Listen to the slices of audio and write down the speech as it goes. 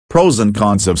Pros and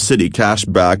cons of Citi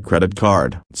Cashback Credit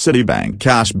Card. Citibank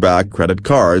Cashback Credit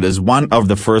Card is one of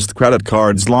the first credit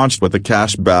cards launched with a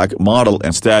cashback model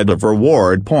instead of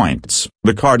reward points.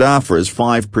 The card offers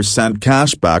 5%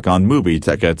 cashback on movie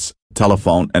tickets,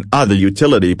 telephone and other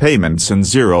utility payments and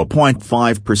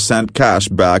 0.5%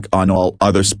 cashback on all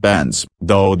other spends.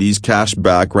 Though these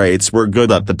cashback rates were good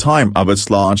at the time of its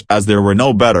launch as there were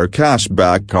no better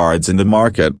cashback cards in the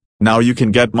market, now you can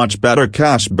get much better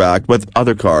cashback with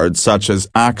other cards such as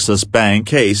Axis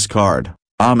Bank Ace Card,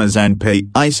 Amazon Pay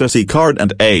Citi Card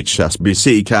and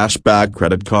HSBC Cashback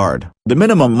Credit Card. The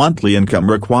minimum monthly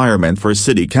income requirement for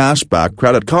Citi Cashback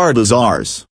Credit Card is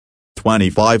Rs.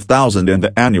 25,000 and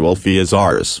the annual fee is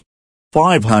Rs.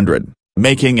 500,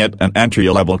 making it an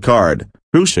entry-level card.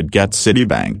 Who should get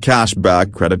Citibank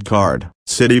Cashback Credit Card?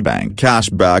 Citibank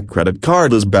Cashback Credit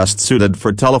Card is best suited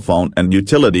for telephone and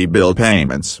utility bill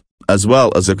payments, as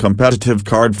well as a competitive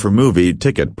card for movie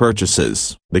ticket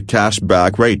purchases. The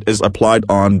cashback rate is applied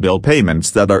on bill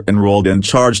payments that are enrolled in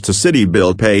charged to Citi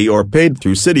Bill Pay or paid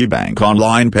through Citibank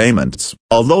Online Payments.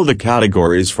 Although the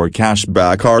categories for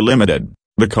cashback are limited,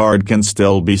 the card can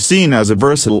still be seen as a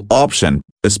versatile option,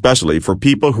 especially for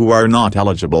people who are not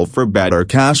eligible for better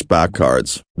cashback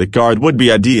cards. The card would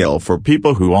be ideal for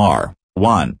people who are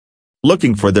 1.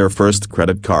 Looking for their first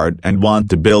credit card and want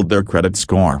to build their credit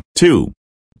score. 2.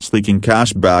 Seeking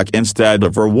cashback instead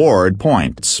of reward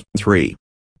points. 3.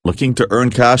 Looking to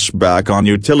earn cashback on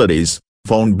utilities,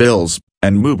 phone bills,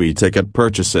 and movie ticket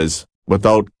purchases,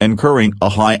 without incurring a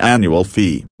high annual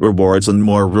fee. Rewards and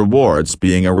more rewards.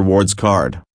 Being a rewards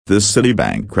card, this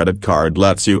Citibank credit card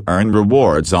lets you earn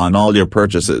rewards on all your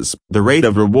purchases. The rate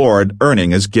of reward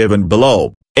earning is given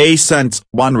below. $0.01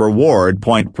 1 reward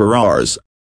point per Rs.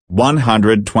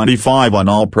 125 on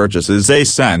all purchases.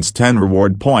 $0.10 10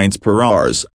 reward points per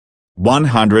Rs.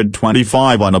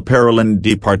 125 on apparel and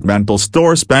departmental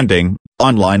store spending,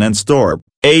 online and store.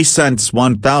 $0.01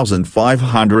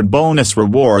 1,500 bonus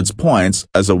rewards points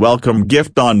as a welcome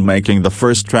gift on making the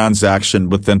first transaction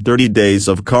within 30 days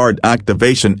of card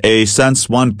activation. $0.01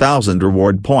 1,000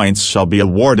 reward points shall be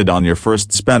awarded on your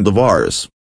first spend of Rs.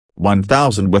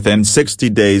 1,000 within 60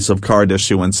 days of card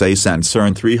issuance. $0.01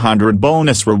 earn 300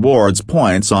 bonus rewards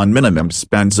points on minimum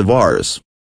spends of Rs.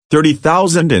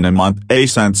 30,000 in a month.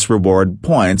 $0.01 reward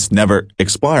points never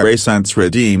expire. $0.01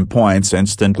 redeem points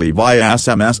instantly via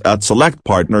SMS at select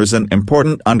partners. An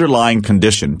important underlying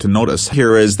condition to notice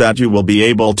here is that you will be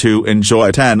able to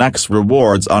enjoy 10x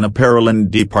rewards on apparel and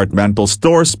departmental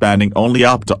store spending only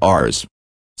up to Rs.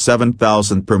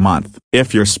 7,000 per month.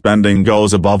 If your spending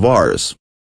goes above Rs.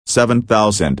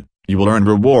 7,000, you will earn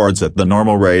rewards at the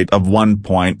normal rate of 1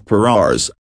 point per Rs.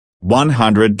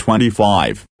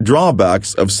 125.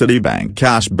 Drawbacks of Citibank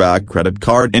Cashback Credit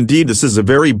Card. Indeed, this is a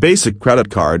very basic credit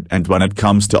card, and when it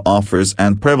comes to offers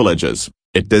and privileges,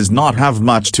 it does not have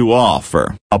much to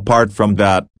offer. Apart from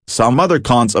that, some other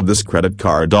cons of this credit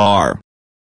card are: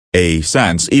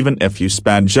 $0.01 even if you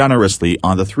spend generously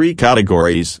on the 3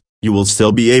 categories, you will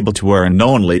still be able to earn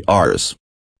only Rs.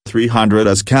 300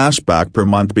 as cashback per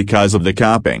month because of the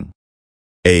capping.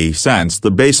 $0.01 the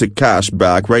basic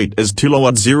cashback rate is too low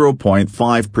at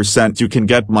 0.5%. You can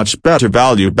get much better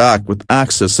value back with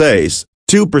Axis Ace,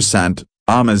 2%,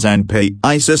 Amazon Pay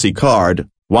Citi Card,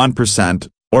 1%,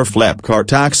 or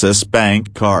Flipkart Axis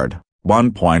Bank Card,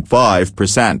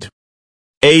 1.5%.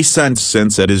 $0.01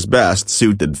 since it is best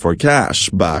suited for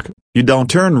cashback, you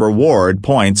don't earn reward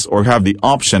points or have the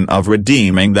option of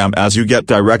redeeming them as you get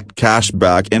direct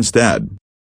cashback instead.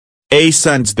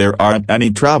 $0.01 there aren't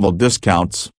any travel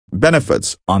discounts,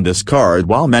 benefits on this card,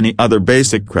 while many other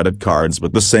basic credit cards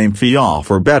with the same fee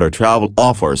offer better travel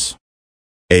offers.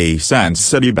 $0.01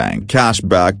 Citibank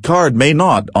Cashback Card may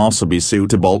not also be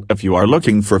suitable if you are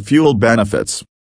looking for fuel benefits.